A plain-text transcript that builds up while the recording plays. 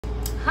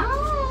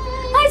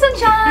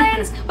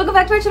sunshines! Welcome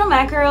back to our channel,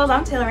 MADCURLS.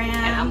 I'm TaylorAnne.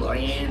 And I'm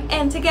LoriAnne.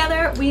 And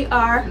together we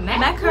are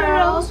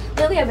MADCURLS.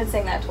 Really, I've been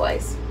saying that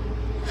twice.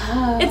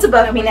 It's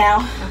above me now.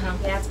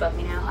 Yeah, it's above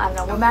me now. I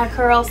don't know. We're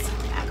MADCURLS.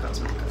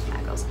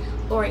 MADCURLS.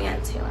 LoriAnne,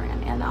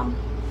 TaylorAnne. And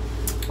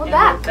we're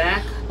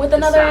back with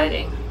another.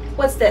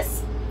 What's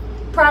this?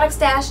 Product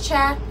stash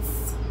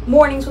chats.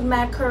 Mornings with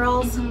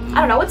MADCURLS. I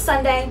don't know. It's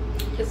Sunday.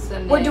 It's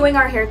Sunday. We're doing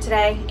our hair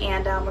today,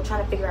 and we're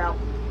trying to figure out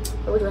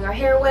what we're doing our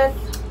hair with.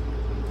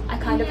 I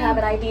kind of have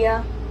an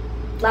idea.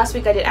 Last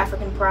week I did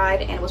African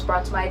Pride, and it was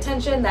brought to my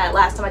attention that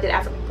last time I did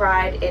African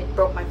Pride, it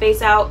broke my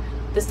face out.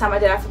 This time I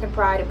did African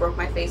Pride, it broke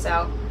my face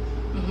out.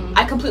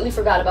 I completely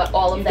forgot about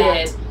all of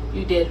that.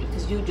 You did,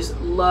 because you just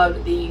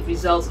loved the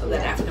results of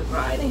that African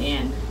Pride.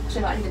 And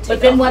so I need to take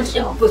but then once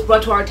it was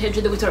brought to our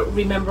attention, that we started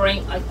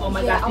remembering, like, oh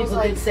my gosh,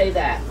 people did say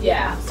that.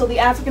 Yeah. So the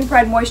African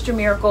Pride Moisture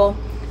Miracle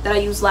that I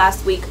used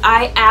last week,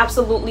 I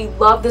absolutely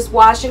love this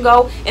wash and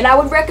go, and I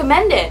would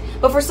recommend it.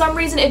 But for some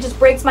reason, it just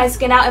breaks my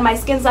skin out, and my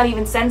skin's not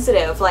even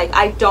sensitive. Like,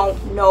 I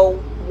don't know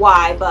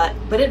why, but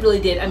it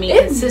really did. I mean,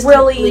 it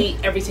consistently really,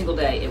 every single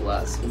day it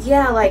was.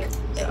 Yeah, like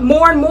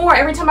more and more.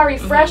 Every time I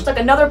refreshed, like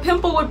another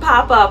pimple would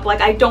pop up. Like,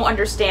 I don't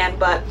understand,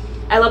 but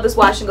I love this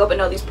wash and go. But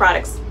no, these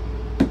products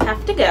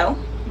have to go.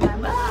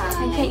 Bye-bye.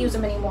 I can't use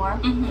them anymore.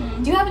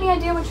 Do you have any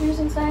idea what you're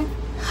using today?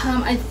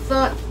 I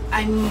thought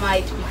I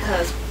might,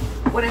 because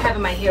what I have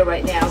in my hair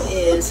right now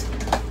is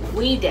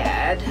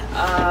Dad.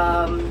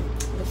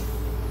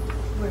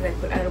 Where did I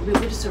put? I don't know,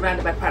 we're just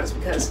surrounded by products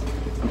because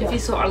if you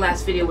saw our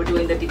last video, we're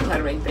doing the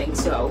decluttering thing,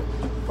 so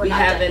we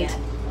haven't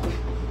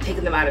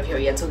taken them out of here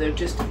yet, so they're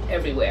just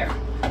everywhere.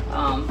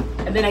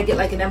 And then I get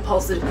like an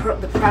impulse, the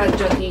product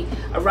junkie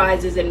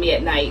arises in me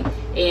at night,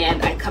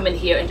 and I come in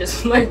here and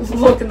just like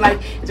looking like,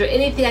 is there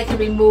anything I can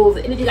remove,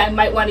 anything I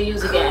might want to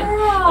use again?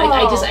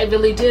 Like I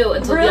really do.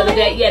 Until the other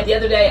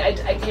day,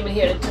 I came in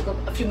here and took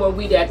a few more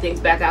Dad things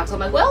back out. So I'm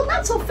like, well,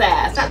 not so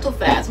fast.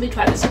 Let me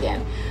try this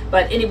again.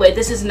 But anyway,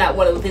 this is not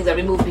one of the things I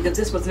removed because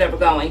this was never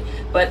going.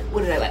 But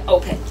what did I like?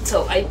 Okay,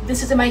 so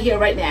this is in my hair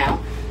right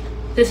now.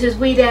 This is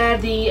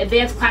Dad, the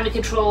Advanced Climate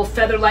Control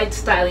Feather Light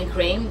Styling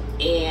Cream,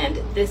 and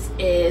this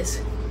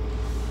is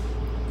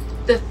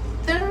the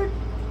third.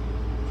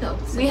 No,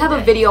 we have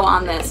a video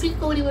on this. Did we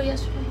go anywhere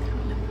yesterday?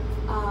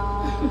 I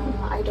don't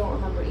remember. I don't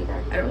remember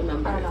either. I don't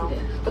remember. I don't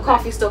know. The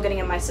coffee's still getting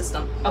in my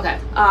system. Okay.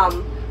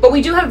 But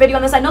we do have a video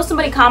on this. I know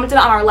somebody commented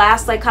on our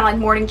last kind of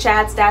morning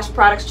chats,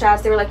 products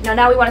chats. They were like, no,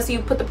 now we want to see you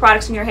put the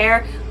products in your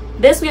hair.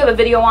 This we have a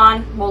video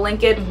on. We'll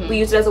link it. We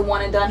use it as a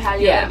one and done. How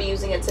you're going to be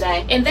using it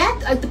today. And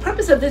that, the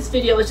purpose of this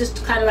video is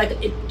just kind of like,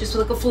 it just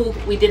like a fluke.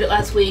 We did it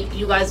last week.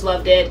 You guys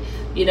loved it.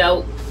 You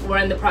know, we're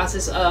in the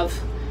process of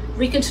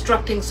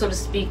reconstructing, so to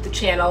speak, the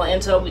channel.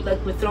 And so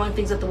we're throwing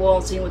things at the wall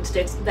and seeing what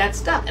sticks. That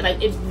stuck. And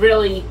it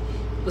really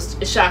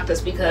it shocked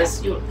us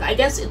because I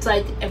guess it's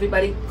like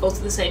everybody goes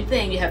through the same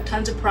thing. You have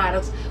tons of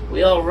products.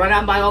 We all run out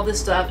and buy all this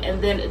stuff. And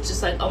then it's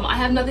just like, oh, I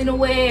have nothing to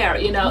wear.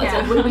 You know, it's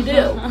like, what do we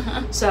do?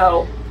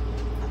 So,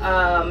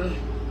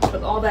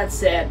 with all that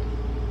said,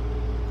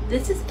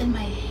 this is in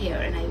my hair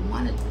and I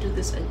wanted to do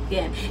this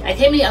again. I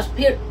came here, I was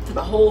prepared for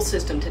the whole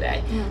system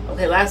today.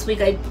 Okay, last week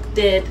the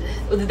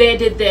day I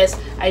did this,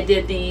 I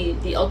did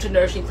the Ultra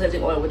Nourishing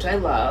Cleansing Oil, which I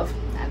love.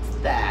 That's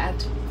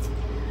that.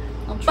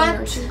 Ultra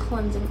Nourishing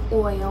Cleansing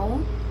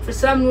Oil. For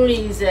some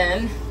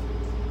reason,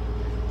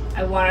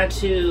 I wanted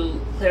to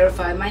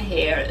clarify my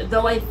hair,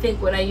 though I think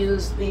when I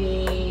use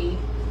the,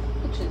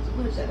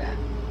 what is that at?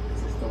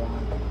 Is this the one?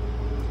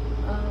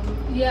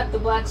 Yeah, the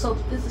black soap.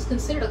 This is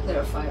considered a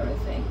clarifier, I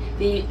think.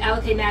 The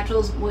Alikay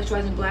Naturals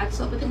moisturizing black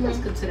soap, I think that's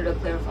considered a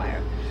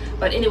clarifier.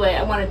 But anyway,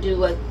 I want to do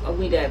like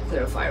a Dad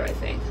clarifier, I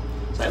think.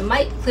 So I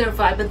might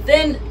clarify, but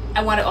then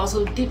I want to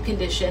also deep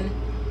condition.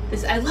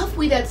 I love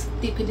Dad's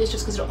deep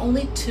conditioners because they're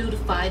only 2 to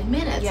 5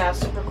 minutes. Yeah,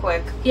 super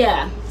quick.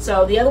 Yeah.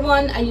 So the other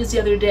one I used the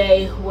other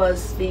day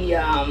was the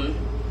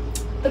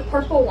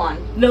purple one.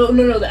 No,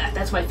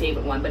 that's my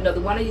favorite one. But no,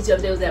 the one I used the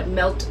other day was that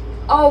melt.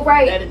 Oh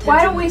right.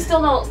 Why don't we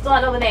still not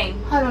know the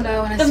name? I don't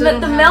know. And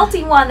the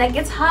melty one that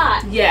gets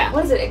hot. Yeah.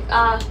 What is it?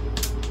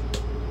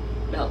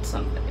 Melt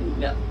something.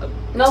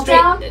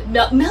 Meltdown?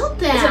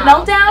 Meltdown. Is it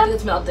Meltdown? I think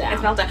it's Meltdown.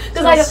 It's Meltdown.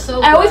 Because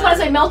I always want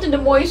to say melt into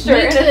moisture,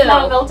 and it's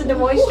not melt into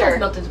moisture.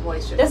 Melt into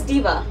moisture. That's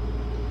Diva.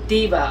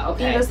 Diva,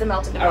 okay. Diva's the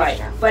melt into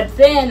moisture. Alright, but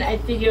then I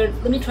figured,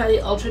 let me try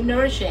the Ultra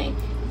Nourishing.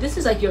 This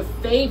is like your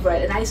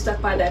favorite, and I stuck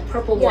by that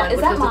purple one,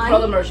 which was the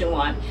Curl Immersion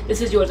one. This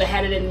is yours. I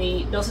had it in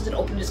the, no sense in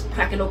open, just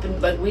cracking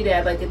open like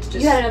Dad, like it's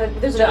just. You had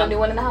there's another new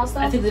one in the house though?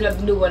 I think there's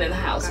another new one in the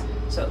house. Okay.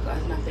 So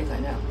I think I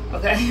know.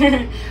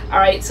 Okay.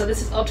 Alright, so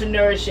this is Ultra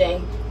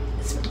Nourishing.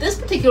 This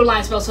particular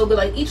line smells so good.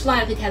 Like each line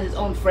I think has its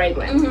own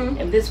fragrance.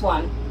 And this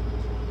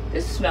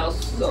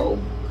smells so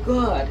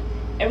good.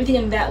 Everything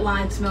in that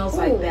line smells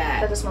like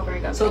that. That does smell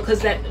very good. So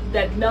because that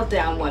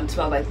Meltdown one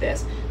smelled like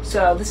this.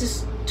 So this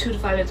is 2 to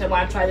 5 minutes. I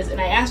want to try this. And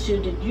I asked you,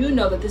 did you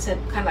know that this had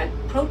kind of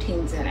like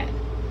proteins in it?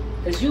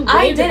 Because you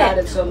raved about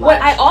it so much.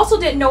 What I also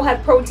didn't know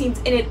had proteins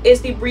in it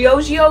is the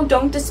Briogeo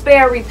Don't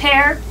Despair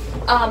Repair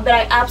that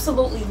I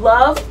absolutely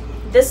love.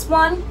 This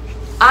one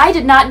I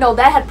did not know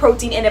that had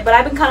protein in it, but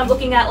I've been kind of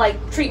looking at like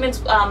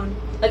treatments,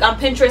 like on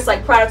Pinterest,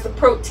 like products with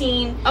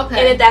protein in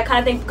it, that kind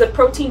of thing, good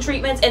protein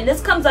treatments, and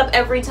this comes up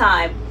every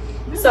time.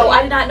 Really? So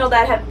I did not know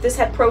that this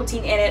had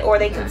protein in it, or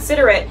they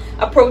consider it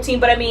a protein.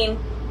 But I mean,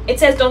 it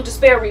says don't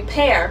despair,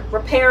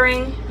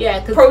 repairing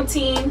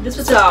protein. This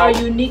was our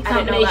unique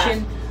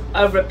combination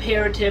of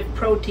reparative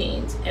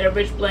proteins and a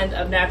rich blend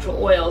of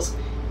natural oils.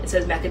 It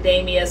says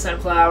macadamia,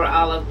 sunflower,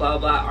 olive, blah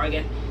blah,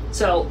 argan.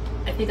 So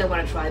I think I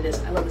want to try this.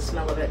 I love the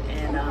smell of it,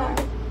 and I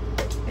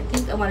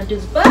think I want to do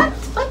this. But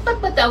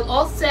I was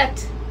all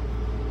set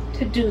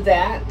to do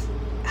that.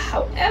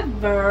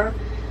 However,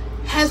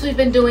 as we've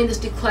been doing this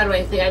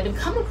decluttering thing, I've been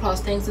coming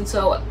across things, and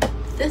so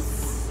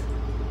this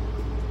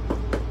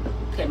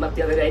came up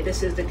the other day.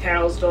 This is the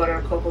Carol's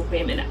Daughter Cocoa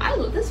Cream, and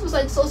this was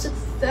like so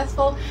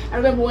successful. I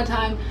remember one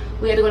time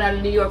we had to go down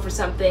to New York for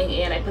something,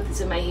 and I put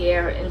this in my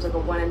hair, and it was like a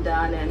one and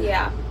done. And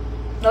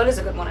no, it is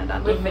a good one and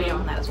done. We have a video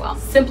on that as well.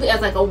 Simply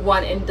as like a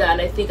one and done.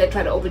 I think I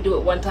tried to overdo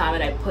it one time,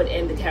 and I put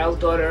in the Carol's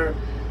Daughter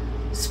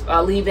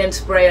leave-in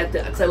spray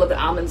because I love the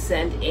almond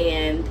scent,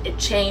 and it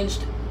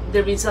changed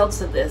the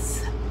results of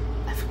this.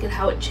 I forget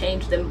how it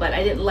changed them, but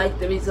I didn't like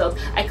the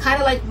results. I kind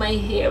of like my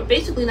hair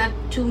basically not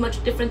too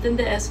much different than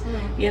this.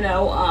 You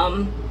know,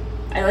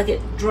 I like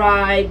it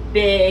dry,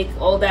 big,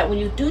 all that. When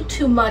you do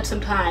too much,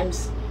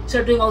 sometimes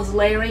start doing all this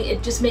layering,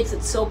 it just makes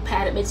it so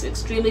pat. It makes it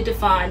extremely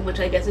defined, which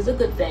I guess is a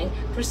good thing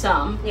for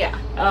some.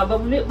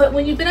 But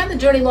when you've been on the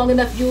journey long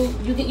enough, you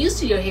get used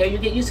to your hair. You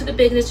get used to the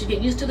bigness. You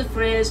get used to the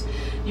frizz.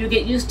 You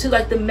get used to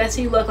like the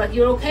messy look. Like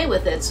you're okay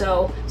with it.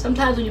 So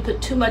sometimes when you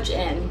put too much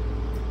in,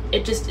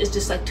 it just is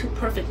just like too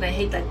perfect, and I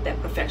hate like that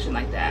perfection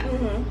like that.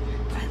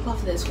 But I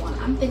love this one.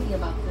 I'm thinking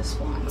about this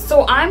one.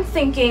 So I'm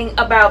thinking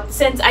about,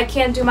 since I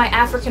can't do my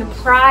African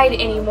Pride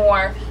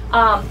anymore,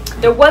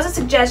 there was a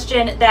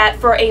suggestion that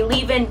for a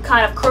leave-in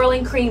kind of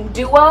curling cream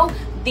duo,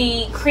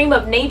 the Cream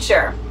of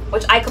Nature,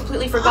 which I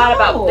completely forgot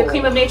about. The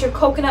Cream of Nature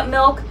coconut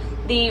milk,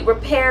 the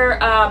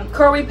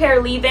curl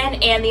repair leave-in,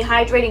 and the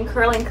hydrating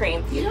curling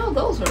cream. You know,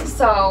 those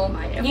are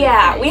my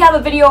everyday. We have a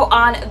video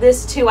on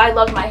this too. I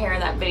loved my hair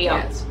in that video.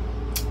 Yes.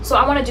 So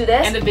I want to do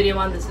this. And a video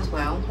on this as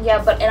well.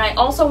 Yeah, and I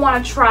also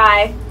want to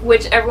try,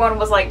 which everyone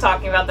was like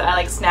talking about, that I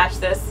like snatched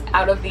this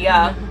out of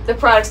the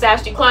product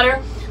stash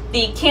declutter,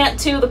 the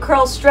the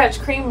Curl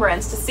Stretch Cream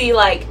Rinse, to see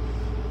like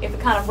if it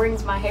kind of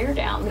brings my hair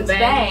down. These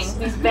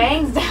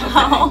bangs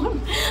down.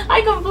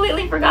 I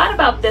completely forgot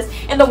about this.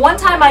 And the one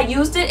time I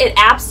used it, it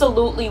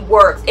absolutely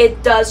works.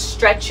 It does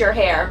stretch your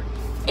hair.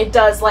 It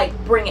does like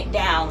bring it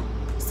down.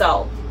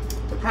 So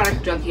the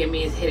product junkie in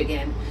me is hit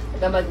again.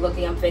 I'm like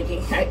looking, I'm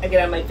thinking, I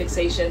get on my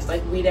fixations,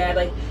 like Weedad,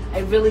 like I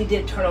really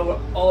did turn over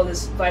all of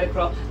this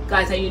VitaCurl.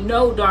 Guys, now you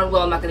know darn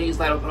well I'm not going to use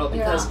VitaCurl,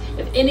 because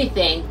if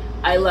anything,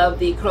 I love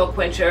the Curl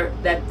Quencher,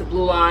 the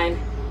blue line,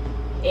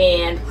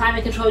 and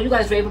Climate Control. You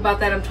guys rave about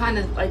that. I'm trying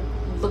to like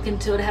look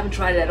into it. I haven't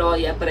tried it at all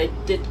yet, but I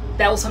did.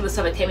 That was some of the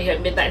stuff I came here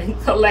at midnight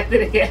and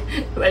collected again.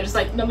 I just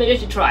like, no, maybe I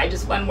should try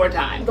just one more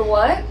time. The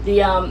what?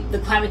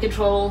 The Climate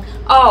Control.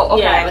 Oh,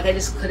 okay. Yeah, like I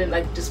just couldn't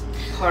like just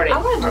part it.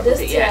 I want to do this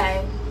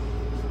today.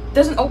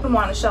 There's an open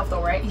one on the shelf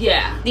though, right?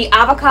 Yeah. The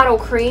avocado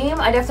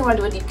cream, I definitely want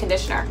to do a deep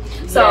conditioner.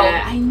 So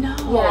yeah, I know.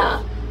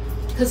 Yeah.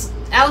 Because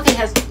Alikay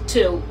has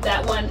two.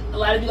 That one, a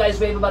lot of you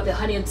guys rave about the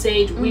honey and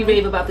sage. We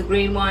rave about the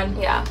green one.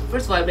 Yeah.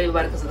 First of all, I rave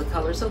about it because of the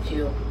color. It's so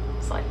cute.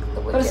 It's like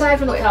the wicked. But aside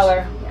from the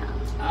color,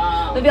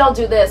 maybe I'll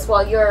do this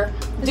while you're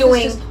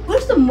doing.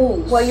 Where's the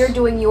mousse? While you're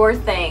doing your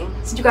thing.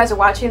 Since you guys are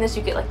watching this,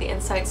 you get like the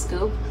inside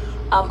scoop.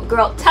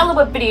 Girl, tell them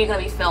what video you're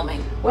gonna be filming.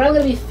 What I'm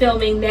gonna be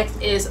filming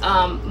next is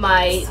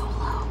my.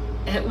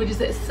 Would you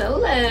say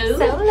solo?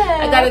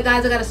 I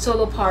got a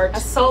solo part. A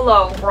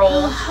solo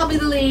role. I'll be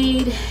the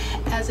lead,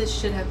 as it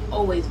should have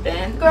always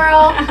been.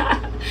 Girl.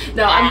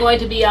 No, I'm going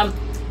to be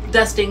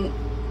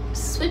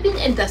sweeping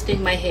and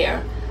dusting my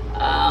hair.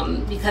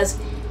 Because,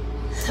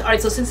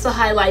 alright, so since the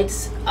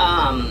highlights,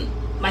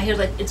 my hair's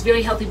like, it's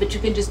very healthy, but you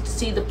can just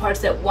see the parts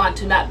that want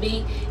to not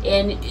be,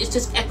 and it's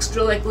just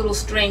extra like little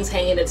strings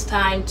hanging. It's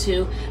time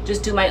to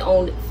just do my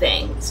own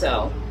thing.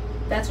 So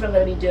that's what I'm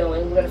going to be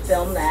doing. We're going to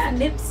film that.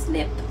 Snip,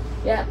 snip.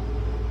 Yeah.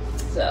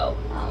 So,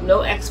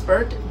 no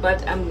expert,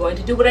 but I'm going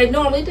to do what I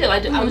normally do.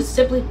 I would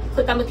simply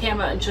click on the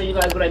camera and show you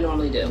guys what I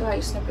normally do. Right,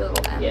 you snip your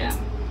little ends.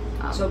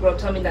 Yeah. So, girl,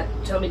 tell me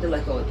to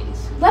let go of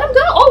these. Let them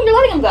go. Oh, you're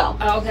letting them go.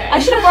 Oh, okay. I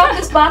should have brought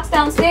this box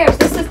downstairs.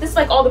 This is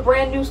like all the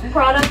brand new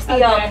products.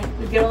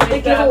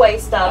 The giveaway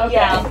stuff. Okay.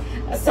 Yeah.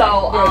 Okay.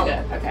 So, very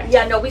good. Okay.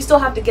 Yeah, no, we still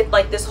have to get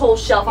like this whole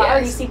shelf. I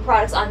already see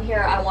products on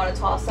here I want to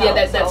toss out.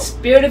 Yeah, that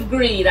spirit of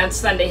greed on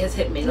Sunday has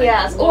hit me. Like,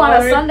 yes. Oh, on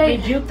a Sunday.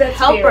 Rebuke that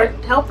help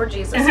her,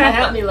 Jesus.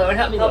 Help me, Lord.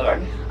 Help me,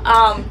 Lord.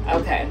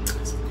 Okay.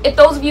 If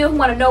those of you who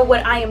want to know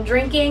what I am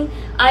drinking,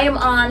 I'm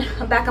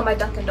back on my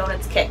Dunkin'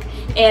 Donuts kick,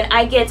 and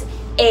I get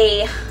a.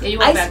 Yeah, you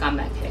went back on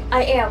that kick.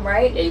 I am,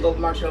 right? Yeah, you go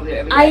marching over there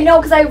every day. I know,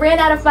 because I ran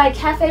out of my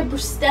Cafe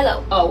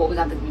Brustello. Oh, well, we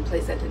got to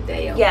replace that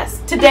today. Yes,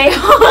 today.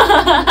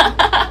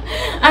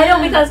 I know,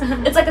 because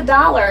it's like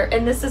 $1,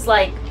 and this is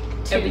like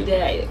 $2. Every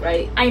day,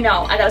 right? I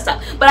know, I gotta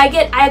stop. But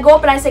I go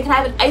up and I say, can I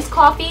have an iced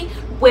coffee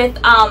with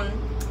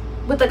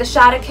with like a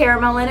shot of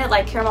caramel in it,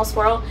 like caramel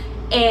swirl,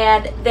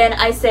 and then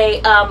I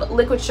say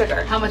liquid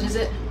sugar. How much is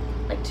it?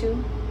 Like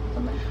 2.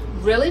 Something.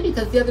 Really?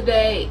 Because the other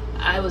day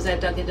I was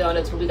at Dunkin'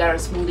 Donuts where we got our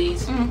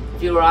smoothies.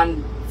 If you were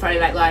on Friday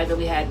Night Live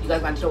and you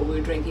guys wanted to know what we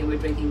were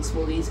drinking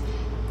smoothies.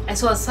 I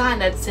saw a sign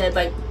that said,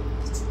 like,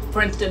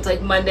 for instance,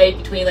 like Monday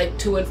between like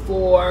 2 and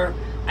 4,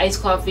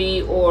 iced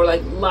coffee or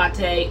like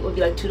latte would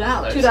be like $2.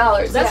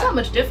 $2. So that's not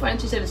much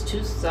difference. You said it's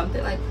 2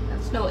 something. Like,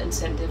 that's no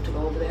incentive to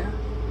go over there.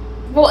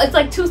 Well, it's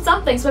like 2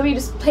 something, so maybe you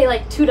just pay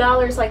like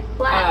 $2 like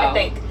flat. I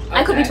think. Okay.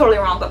 I could be totally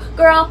wrong, but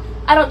girl,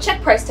 I don't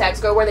check price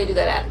tags, girl. Where they do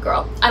that at,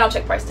 girl? I don't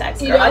check price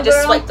tags, girl. I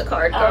just swipe the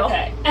card, girl.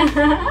 Okay.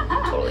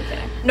 Totally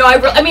kidding. No,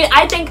 I mean,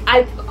 I think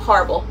I'm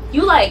horrible.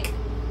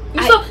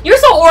 You're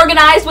so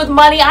organized with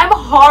money. I'm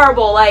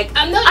horrible. Like,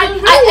 I'm not.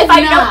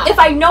 If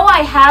I know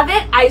I have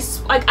it, I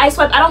swipe. I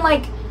don't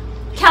like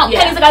count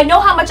pennies. Like, I know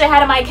how much I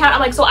had in my account.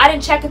 I'm like, so I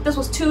didn't check if this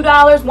was $2,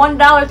 $1.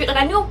 Like,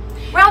 I knew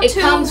round 2.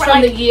 It comes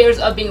from the years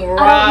of being robbed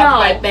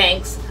by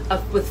banks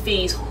with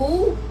fees.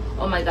 Who?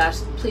 Oh my gosh!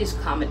 Please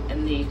comment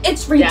in the.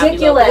 It's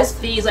ridiculous. Those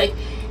fees, like,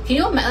 can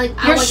you imagine?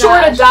 Like, you're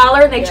short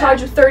 $1 and they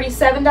charge you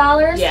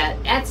 $37. Yeah,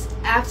 that's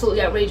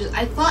absolutely outrageous.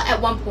 I thought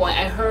at one point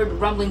I heard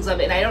rumblings of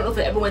it, and I don't know if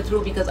it ever went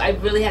through because I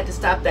really had to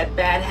stop that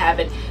bad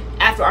habit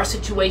after our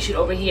situation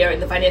over here in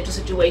the financial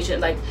situation.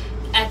 Like,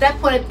 at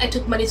that point, I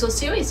took money so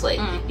seriously,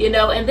 you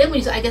know. And then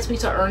I guess when you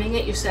start earning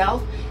it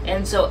yourself,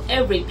 and so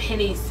every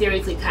penny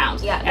seriously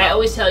counts. Yeah. And I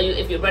always tell you,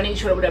 if you're running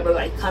short or whatever,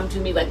 like, come to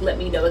me, like, let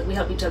me know, like, we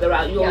help each other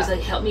out. You always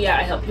like, help me out,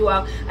 I help you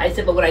out. I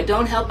said, but what I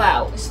don't help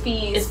out is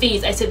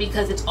fees. I said,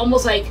 because it's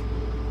almost like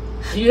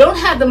you don't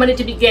have the money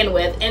to begin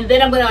with, and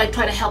then I'm gonna like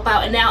try to help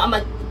out, and now I'm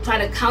like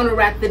trying to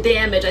counteract the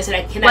damage. I said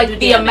I cannot do damage.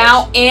 The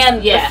amount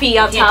and the fee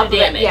on top of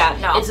it. Yeah,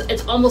 no.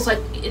 It's almost like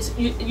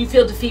you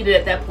feel defeated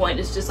at that point.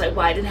 It's just like,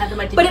 why I didn't have the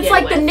money to begin with.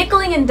 But it's like the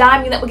nickeling and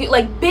diming that we get,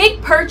 like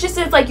big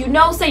purchases, like, you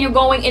know, say you're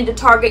going into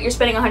Target, you're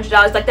spending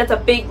 $100, like that's a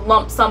big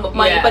lump sum of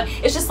money. But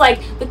it's just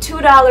like the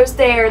 $2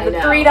 there, the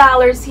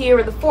 $3 here,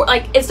 or the $4,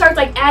 like it starts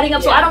like adding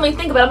up. So I don't really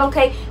think about it. I'm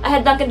okay, I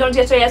had Dunkin' Donuts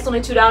yesterday, that's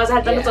only $2. I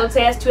had Dunkin' Donuts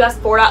today, that's $2,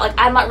 $4. Like,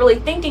 I'm not really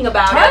thinking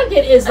about Target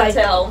it. Is like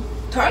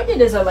Target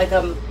is like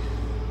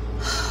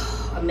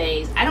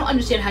maze. I don't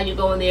understand how you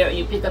go in there and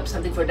you pick up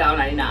something for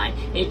 $1.99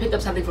 and you pick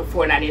up something for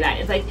 $4.99.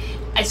 It's like,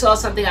 I saw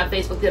something on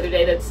Facebook the other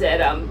day that said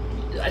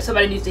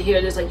somebody needs to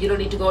hear this, like, you don't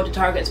need to go into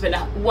Target and spend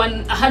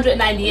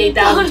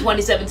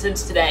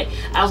 $198.27 today.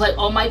 I was like,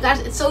 oh my gosh,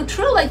 it's so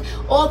true. Like,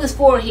 all this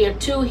 4 here,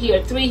 2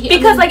 here, 3 here.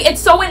 Because like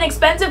it's so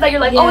inexpensive that you're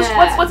like, oh,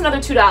 what's another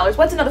 $2?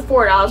 What's another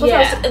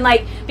 $4? And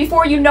like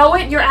before you know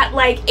it, you're at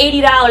like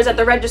 $80 at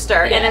the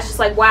register, and it's just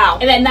like, wow.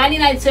 And at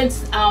 99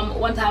 cents,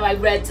 one time I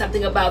read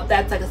something about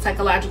that's like a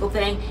psychological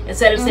thing.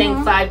 Instead of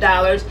saying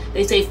 $5,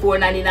 they say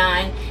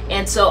 $4.99.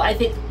 And so I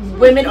think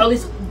women, or at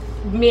least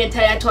me and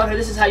Tay, I taught her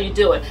this is how you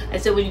do it. I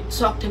said, when you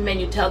talk to men,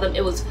 you tell them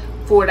it was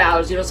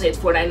 $4. You don't say it's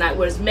 $4.99.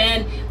 Whereas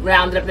men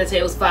round it up and they say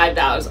it was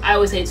 $5. I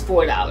always say it's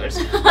 $4. Or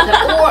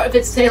if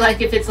it's like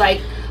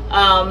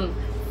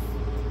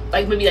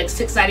maybe like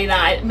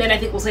 $6.99. Men, I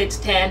think, will say it's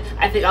 $10.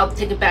 I think I'll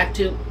take it back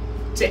to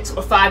 $6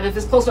 or $5. If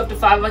it's close enough to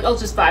 $5, I'm like, oh,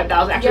 it's just $5.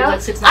 Actually, it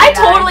was like $6.99. I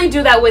totally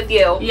do that with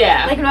you.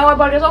 Yeah. Like, you know, I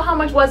bought it. Oh, how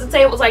much was it?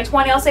 Say it was like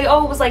 20. I'll say,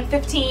 oh, it was like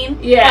 15.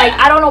 Yeah. Like,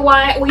 I don't know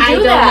why we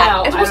do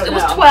that. It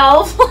was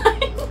 12.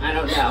 I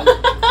don't know.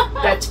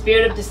 That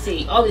spirit of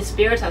deceit. All these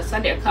spirits on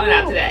Sunday are coming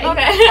out today.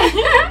 Okay.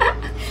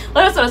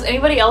 Let us know. Does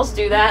anybody else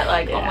do that?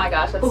 Like, oh my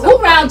gosh, that's so who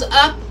rounds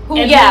up?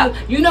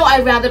 You know,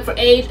 I round up for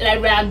age and I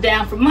round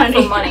down for money.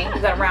 For money,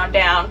 you gotta round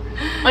down.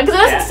 Like, cause it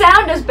doesn't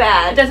sound as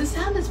bad. It doesn't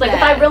sound as bad. Like,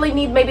 if I really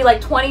need maybe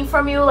like 20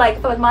 from you, like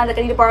if I was mine, like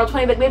I need to borrow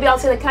 20, but maybe I'll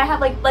say like, can I have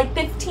like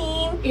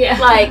 15? Yeah.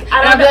 Like,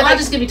 I don't know. I'll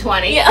just give you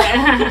 20.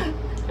 Yeah.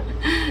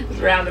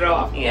 Just round it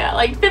off. Yeah,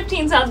 like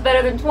 15 sounds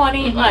better than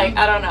 20. Like,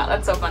 I don't know.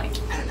 That's so funny.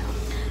 I don't know.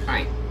 All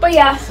right. But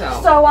yeah,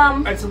 so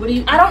alright, so what do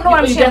you? I don't know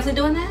what I'm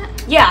definitely doing that.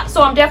 Yeah,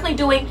 so I'm definitely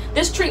doing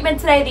this treatment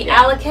today, the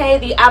Alikay,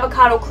 the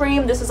avocado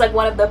cream. This is like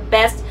one of the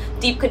best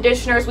deep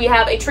conditioners. We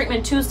have a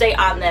treatment Tuesday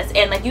on this,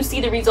 and like you see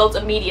the results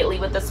immediately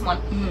with this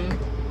one.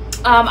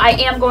 I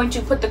am going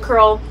to put the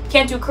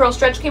Can't Do Curl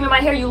Stretch Cream in my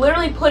hair. You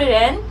literally put it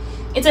in.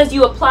 It says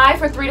you apply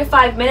for 3 to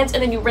 5 minutes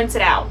and then you rinse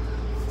it out.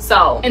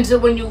 So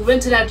when you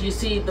rinse it out, do you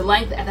see the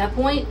length at that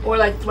point, or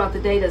like throughout the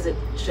day does it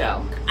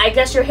show? I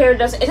guess your hair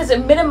doesn't. It says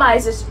it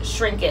minimizes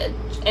shrinkage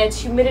and it's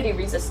humidity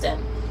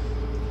resistant.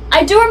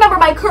 I do remember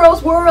my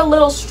curls were a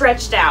little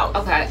stretched out.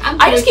 Okay.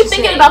 I just keep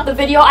thinking about the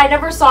video. I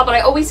never saw, but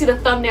I always see the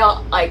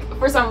thumbnail, like,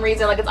 for some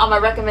reason, like, it's on my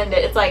recommended.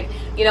 It's like,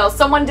 you know,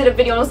 someone did a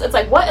video, and it's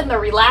like, what in the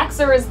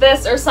relaxer is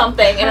this, or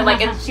something? And,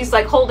 like, she's,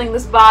 like, holding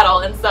this bottle,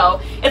 and so,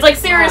 it's like,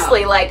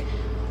 seriously, like,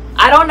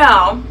 I don't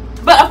know.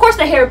 But, of course,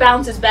 the hair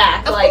bounces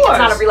back. Of course. It's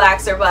not a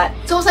relaxer, but...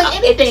 So, it's like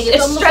anything.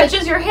 It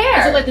stretches your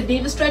hair. Is it like the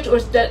Diva Stretch, or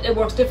it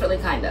works differently,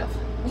 kind of?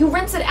 You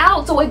rinse it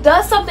out, so it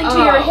does something to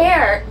your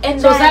hair,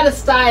 and so it's not a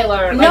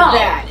styler like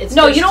that. It's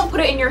no, you don't put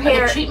it in your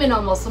hair. Like a treatment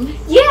almost.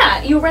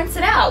 Yeah, you rinse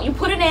it out. You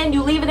put it in,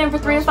 you leave it in for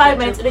 3 to 5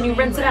 minutes, and then you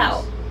rinse it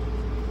out.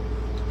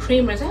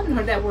 pre-rinse. I haven't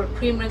heard that word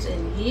pre-rinse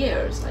in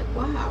years. Like,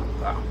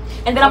 wow.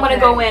 And then I'm going to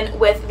go in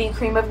with the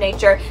Cream of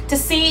Nature to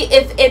see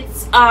if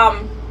it's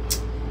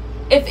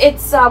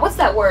what's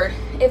that word?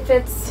 If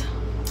it's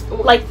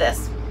like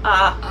this.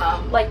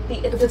 Like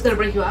if it's going to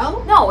break you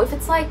out? No, if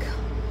it's like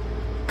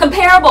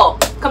comparable,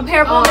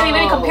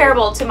 maybe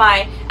comparable to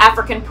my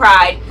African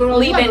Pride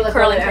leave-in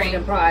curling cream.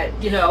 African Pride,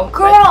 you know.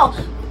 Girl,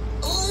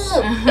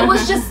 it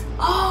was just,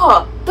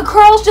 the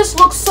curls just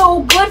look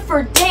so good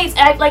for days.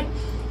 And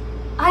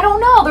I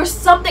don't know, there's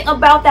something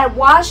about that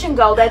wash and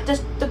go that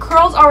just, the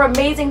curls are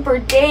amazing for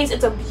days.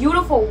 It's a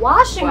beautiful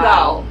wash and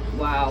go.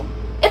 Wow.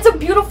 It's a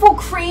beautiful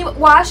cream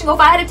wash and go. If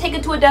I had to take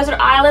it to a desert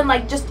island,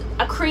 like just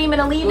a cream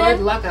and a leave-in.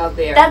 Good luck out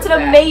there. That's an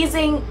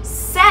amazing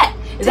set.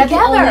 Is that the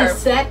only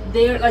set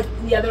there? Like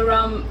the other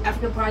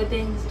African Pride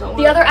things?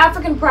 The other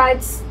African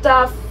Pride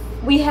stuff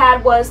we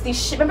had was the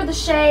remember the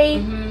Shea,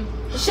 the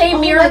Shea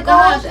Miracle. Oh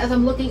my gosh! As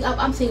I'm looking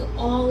up, I'm seeing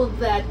all of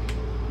that.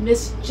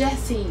 Miss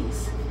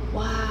Jessie's.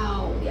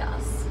 Wow.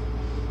 Yes.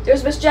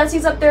 There's Miss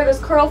Jessie's up there. There's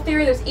Curl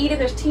Theory. There's Eden.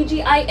 There's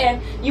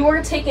TGIN. You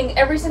are taking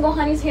every single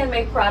Honey's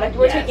Handmade product.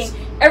 You are taking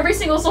every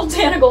single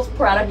Soultanicals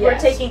product. You are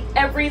taking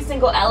every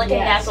single Alikay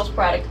Naturals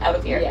product out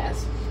of here.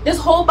 Yes. This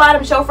whole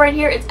bottom shelf right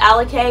here is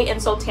Alikay and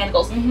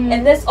Soultanicals.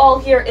 And this all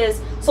here is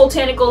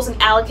Soultanicals and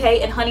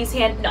Alikay and Honey's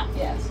Hand. No.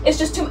 Yes. It's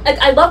just too,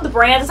 I love the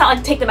brands. It's not like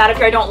to take them out of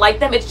here. I don't like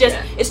them. It's just,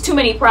 it's too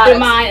many products. They're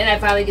mine and I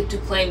finally get to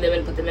claim them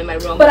and put them in my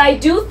room. But I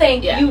do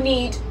think you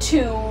need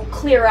to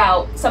clear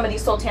out some of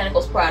these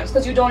Soultanicals products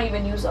because you don't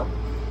even use them.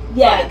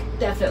 Yeah,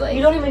 definitely.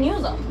 You don't even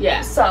use them.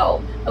 Yeah.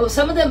 So. Well,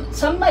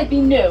 some might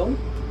be new.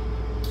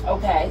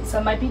 Okay.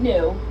 Some might be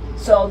new.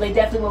 So they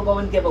definitely will go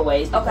in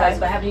giveaways because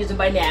if I haven't used them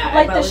by now,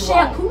 like the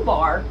shampoo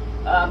bar.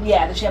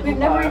 Yeah, the shampoo bar. We've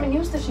never even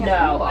used the shampoo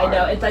bar. No, I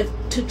know. It's like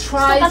to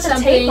try got something.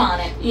 The tape on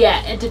it.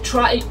 Yeah, and to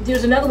try.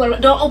 There's another one.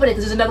 Don't open it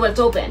because there's another one that's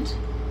opened.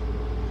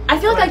 I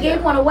feel like I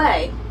gave one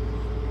away.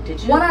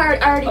 Did you? One I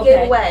already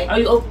gave away. Are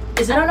you?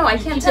 Is it? I don't know. I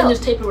can't tell. There's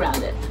tape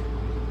around it.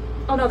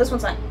 Oh no, this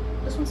one's not.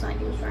 This one's not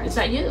used, right? It's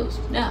not used.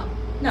 No.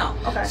 No.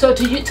 Okay. So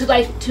to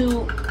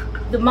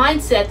the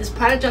mindset, this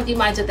product junkie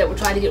mindset that we're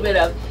trying to get rid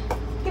of.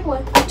 Give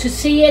away. To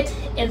see it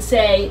and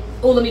say,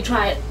 oh, let me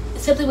try it,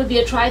 simply would be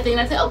a try thing.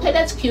 And I say, okay,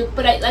 that's cute,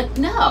 but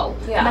no.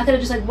 I'm not going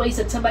to just waste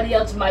it. Somebody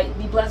else might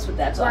be blessed with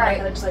that. So I'm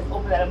not going to just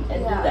open that and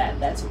do that.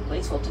 That's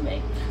wasteful to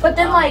me. But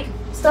then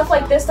stuff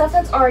like this, stuff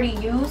that's already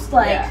used,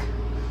 like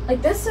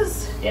this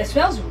is... Yeah, it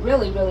smells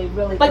really, really,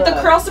 really good. Like the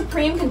Curl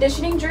Supreme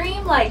Conditioning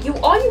Dream,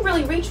 all you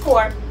really reach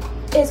for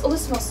is,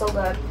 this smells so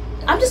good.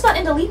 I'm just not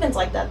into leave-ins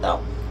like that,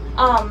 though.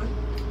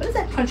 What is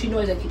that crunchy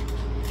noise I keep...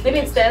 Maybe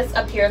it's this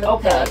up here.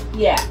 All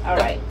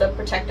right. The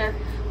protector.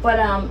 But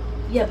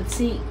but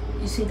see,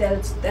 you see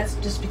that's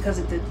just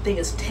because the thing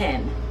is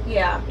 10.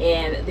 Yeah.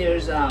 And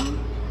there's how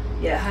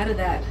did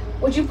that?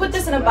 Would you put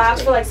this in a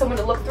box for someone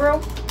to look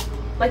through,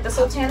 like the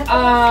Soultanicals?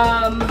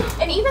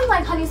 And even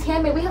Honey's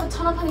Handmade, we have a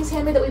ton of Honey's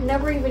Handmade that we've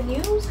never even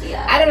used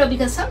yet. I don't know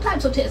because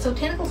sometimes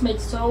Soultanicals make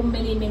so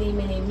many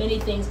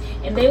things,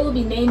 and they will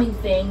be naming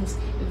things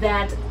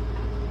that.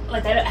 I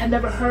have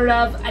never heard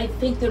of. I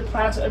think their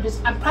products are just.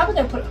 I'm probably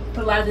gonna put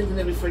a lot of things in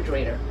the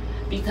refrigerator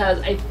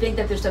because I think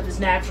that their stuff is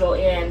natural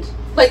and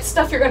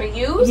stuff you're gonna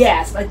use.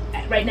 Yes,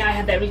 right now I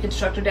have that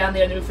reconstructor down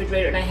there in the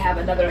refrigerator, and I have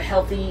another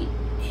healthy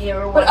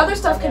hair. But other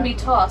stuff can be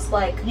tossed,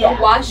 the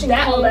washing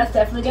foam. That's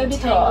definitely gonna be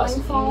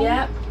tossed. Foam.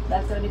 Yep,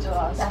 that's gonna be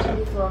tossed. That's gonna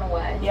be thrown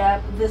away.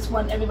 Yeah, this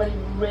one everybody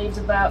raves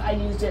about. I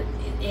used it.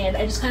 And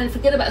I just kind of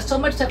forget about so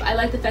much stuff. I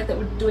like the fact that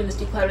we're doing this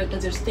decluttering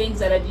because there's things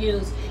that I've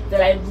used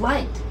that I've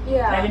liked,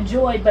 that I've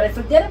enjoyed, but I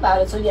forget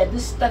about it. So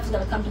this stuff is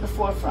going to come to the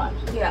forefront.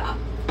 Yeah.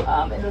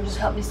 And it'll just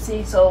help me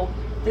see. So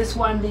this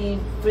one, the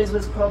Frizz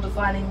Wiz Curl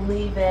Defining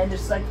Leave-In,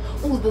 there's the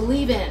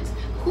leave-ins.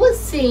 Who has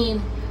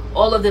seen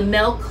all of the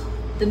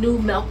new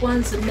milk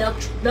ones, the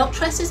milk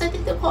tresses? I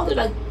think they're called.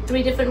 They're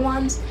 3 different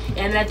ones,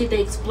 and I think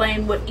they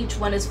explain what each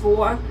one is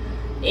for.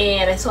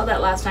 And I saw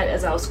that last night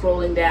as I was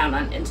scrolling down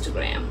on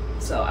Instagram.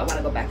 So I want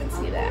to go back and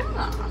see that.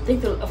 I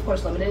think they're, of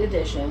course, limited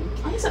edition.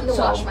 I need something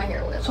to wash my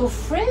hair with. So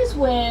Frizz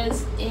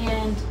Wiz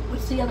and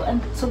what's the other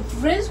one? So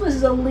Frizz Wiz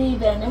is a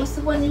leave-in. And what's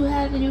the one you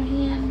have in your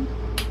hand?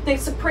 The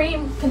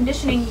Supreme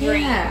Conditioning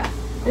Dream. Yeah.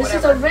 This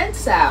is a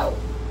rinse out.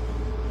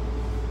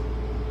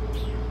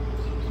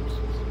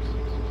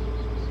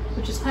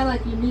 Which is kind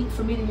of unique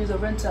for me to use a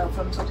rinse out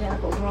from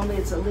Soultanicals. Normally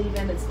it's a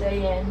leave-in, it's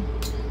day-in,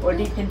 or a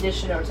deep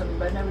conditioner or something,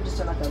 but I've never just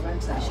done a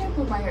rinse out. I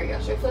shampooed my hair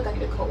yesterday. I feel like I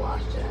need a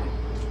co-wash today.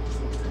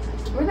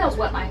 Maybe I'll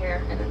wet my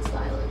hair and then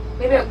style it.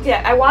 Maybe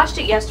I washed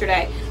it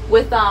yesterday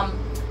with I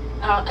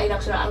don't think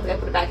I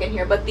put it back in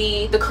here, but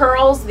the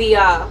curls, the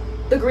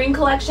green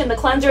collection, the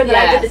cleanser that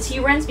I did the tea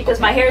rinse because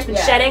my hair has been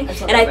shedding,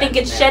 and I think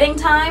it's shedding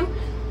time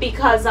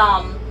because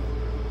the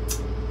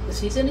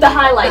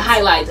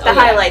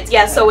highlights.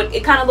 Yeah. So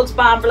it kind of looks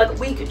bomb for a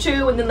week or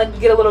two, and then you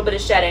get a little bit of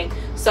shedding.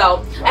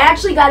 So I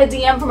actually got a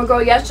DM from a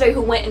girl yesterday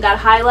who went and got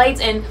highlights,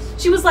 and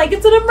she was like,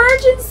 "It's an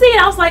emergency," and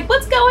I was like,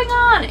 "What's going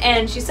on?"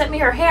 And she sent me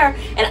her hair,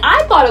 and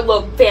I thought it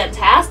looked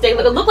fantastic.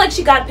 It looked like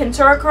she got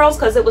Pintura curls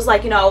because it was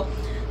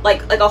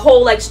like a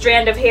whole like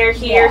strand of hair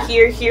here,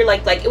 here,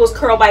 like it was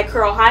curl by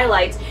curl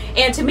highlights.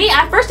 And to me,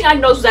 first thing I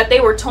noticed was that they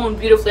were toned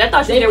beautifully. I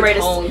thought she was getting ready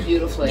to tone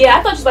beautifully. Yeah,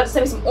 I thought she was about to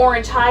send me some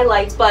orange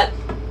highlights, but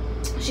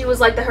she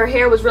was like that her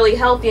hair was really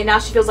healthy, and now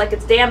she feels like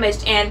it's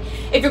damaged. And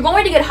if you're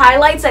going to get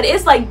highlights, that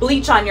is like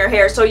bleach on your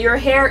hair, so your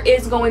hair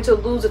is going to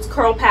lose its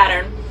curl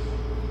pattern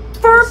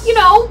for, you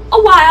know,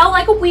 a while,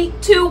 like a week,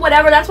 2,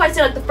 whatever. That's why I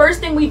say like the first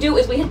thing we do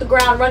is we hit the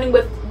ground running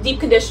with deep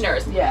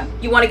conditioners. Yeah.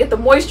 You want to get the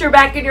moisture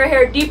back in your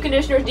hair. Deep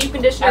conditioners,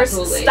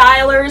 Absolutely.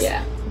 Stylers.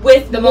 Yeah.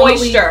 With the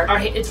moisture.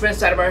 It's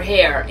rinsed out of our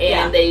hair,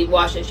 and they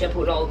wash and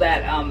shampoo and all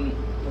that.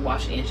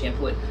 Wash it and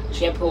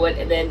shampoo it,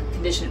 and then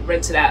condition it,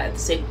 rinse it out at the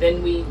sink.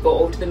 Then we go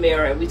over to the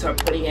mirror and we start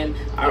putting in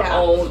our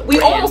own. We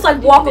almost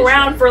like walk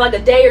around for like a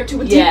day or 2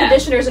 with deep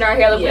conditioners in our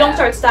hair. Like we don't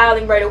start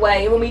styling right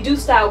away. And when we do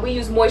style, we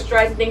use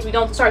moisturizing things. We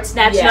don't start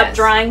snatching up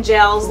drying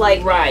gels. Like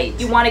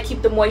you want to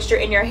keep the moisture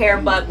in your hair,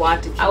 but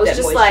I was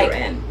just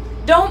like,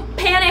 don't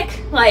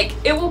panic. Like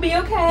it will be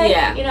okay.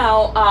 Yeah. You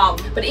know.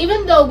 But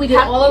even though we did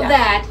all of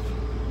that.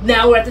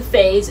 Now we're at the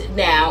phase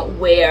now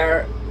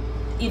where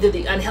either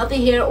the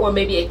unhealthy hair or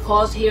maybe it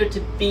caused hair to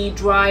be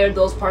drier.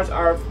 Those parts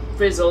are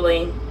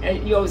frizzling.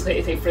 And you always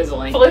say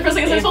frizzling. Fully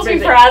frizzling. Is it supposed to be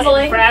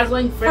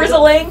frazzling?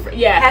 Frizzling.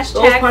 Yeah. Hashtag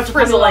those parts are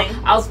frizzling.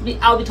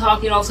 I'll be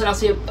talking, and all of a sudden I'll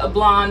see a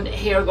blonde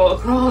hair go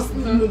across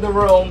the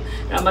room.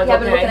 And I'm like,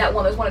 I've been looking at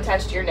one. There's one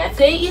attached to your neck.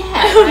 See,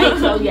 right?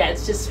 So yeah,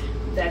 it's just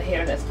that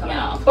hair that's coming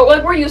off. But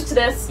like we're used to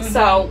this,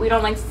 so we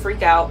don't like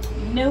freak out.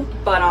 Nope.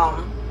 But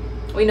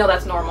we know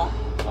that's normal.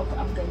 Okay,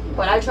 I'm thinking.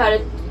 But I try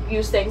to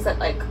use things that,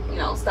 like, you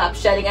know, stop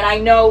shedding, and I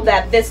know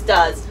that this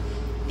does.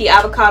 The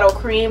avocado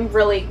cream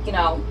really, you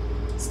know,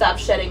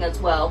 stops shedding as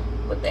well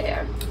with the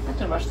hair. Not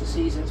to rush the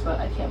seasons, but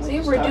I can't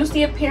wait to reduce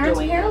the appearance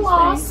of hair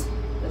loss.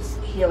 This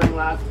healing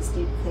lock, this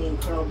deep clean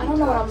curl. I don't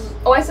know what I'm.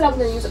 Oh, I said I was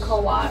gonna use a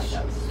co-wash.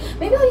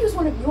 Maybe I'll use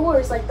one of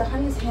yours, like the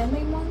Honey's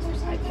Handmade ones or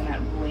something. I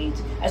cannot wait.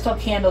 I saw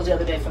candles the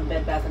other day from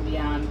Bed Bath &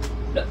 Beyond.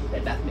 No,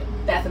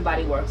 Bath &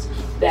 Body Works.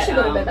 That should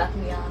go to Bed Bath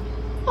 & Beyond.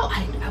 Oh,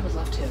 I would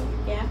love to.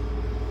 Yeah.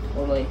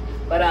 Totally.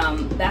 But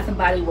Bath &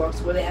 Body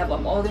Works, where they have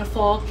all their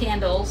fall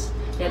candles.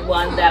 They had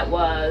one that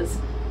was...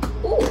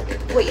 Ooh,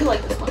 wait, you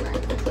like this one, right?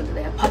 What do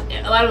they have?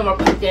 Pumpkin. A lot of them are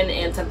pumpkin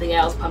and something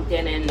else.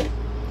 Pumpkin and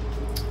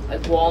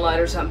like walnut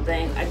or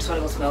something. I just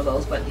want to go smell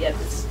those. But yeah,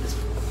 this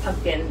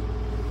pumpkin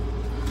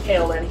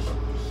pale and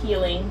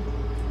healing.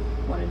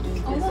 Want to do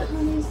this?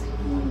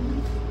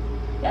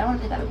 Yeah, I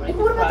want to take out a break.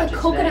 What about the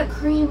coconut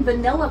cream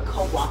vanilla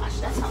co-wash?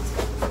 That sounds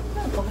good.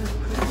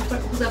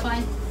 Who's that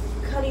by?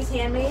 Honey's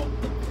Handmade.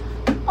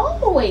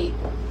 Oh wait.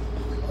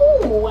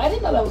 Oh, I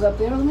didn't know that was up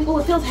there. Oh,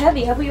 it feels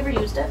heavy. Have we ever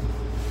used it?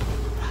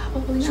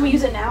 Probably not. Should we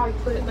use it now or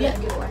put it in the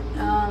giveaway?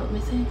 Let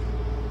me see.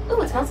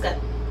 Oh, it smells good.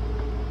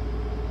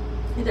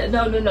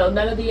 No.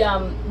 None of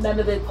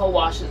the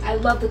co-washes. I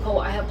love the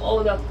I have all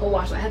of the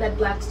co-washes. I had that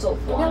black soap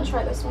one. I'm gonna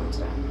try this one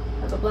today.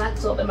 I have a black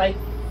soap, and my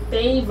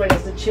favorite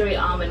is the cherry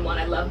almond one.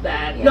 I love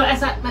that. Yeah. No,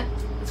 it's not.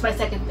 It's my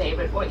second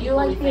favorite. Or you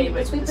like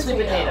favorite? Sweet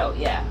potato.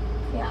 Yeah.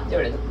 Yeah.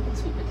 There it is. The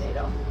sweet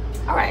potato.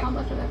 All right. How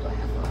much of that do I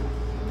have left?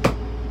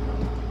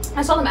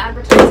 I saw them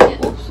advertising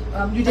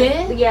it. You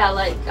did? Yeah,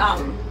 like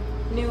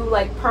new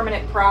like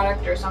permanent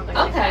product or something.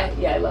 Okay. Like that.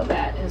 Yeah, I love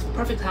that. And it's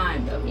perfect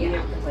time though.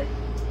 Yeah. Because like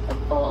the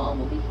fall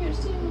will be here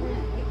soon.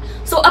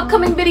 So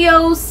upcoming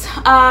videos,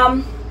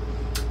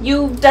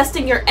 you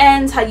dusting your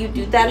ends, how you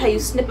do that, how you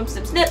snip them,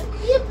 snip.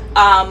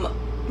 Yep.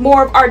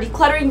 More of our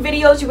decluttering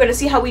videos. You're going to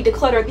see how we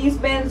declutter these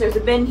bins. There's a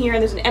bin here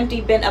and there's an empty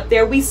bin up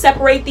there. We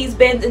separate these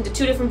bins into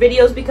 2 different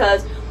videos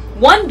because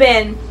one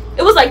bin,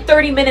 it was like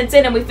 30 minutes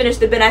in and we finished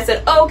the bin. I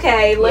said,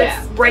 okay,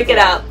 let's break it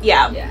up.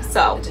 Yeah.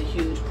 So it's a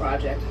huge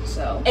project.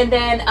 So. And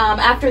then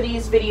after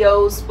these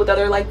videos, with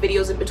other like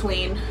videos in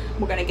between,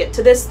 we're going to get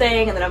to this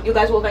thing, and then you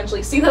guys will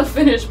eventually see the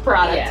finished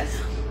product.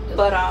 Yes.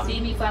 But see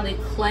me finally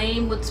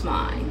claim what's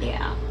mine.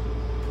 Yeah.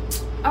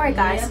 Alright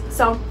guys,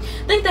 so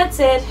I think that's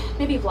it.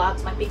 Maybe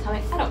vlogs might be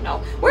coming. I don't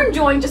know. We're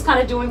enjoying just kind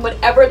of doing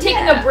whatever.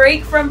 Taking a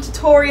break from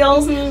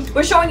tutorials.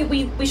 We're showing you,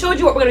 we showed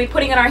you what we're going to be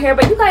putting in our hair,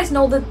 but you guys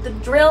know the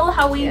drill,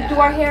 how we do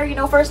our hair. You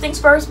know, first things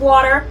first,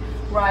 water.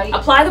 Right.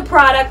 Apply the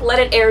product, let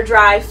it air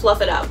dry,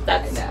 fluff it up.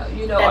 That's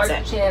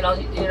our channel,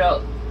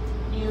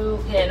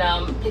 you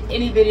can pick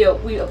any video.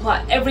 We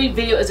apply every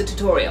video as a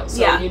tutorial,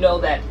 so you know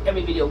that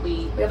every video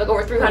we have like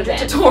over 300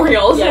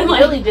 tutorials. Yeah, we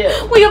really do.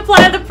 We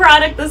apply the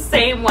product the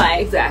same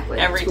way. Exactly.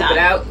 Every time. Scoop it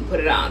out and put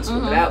it on.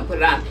 Scoop it out and put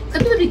it on.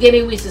 Because in the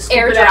beginning we used to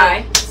scoop it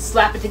out,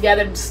 slap it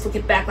together, and just slick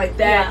it back like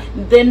that.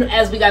 Yeah. Then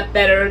as we got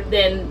better,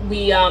 then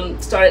we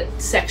started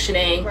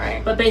sectioning.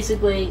 Right. But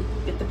basically,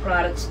 get the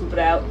product, scoop it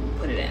out, and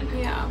put it in.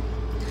 Yeah.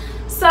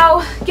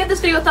 So give this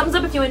video a thumbs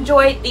up if you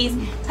enjoyed these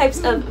types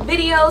of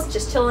videos,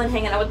 just chilling,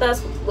 hanging out with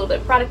us with a little bit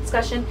of product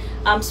discussion.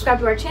 Subscribe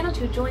to our channel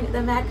to join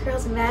the Mad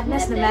Curls and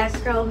Madness, the Mad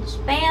Curls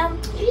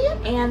fam.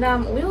 Yep.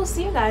 And we will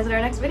see you guys in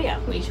our next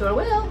video. We sure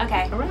will.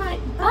 Okay. All right.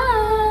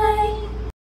 Bye.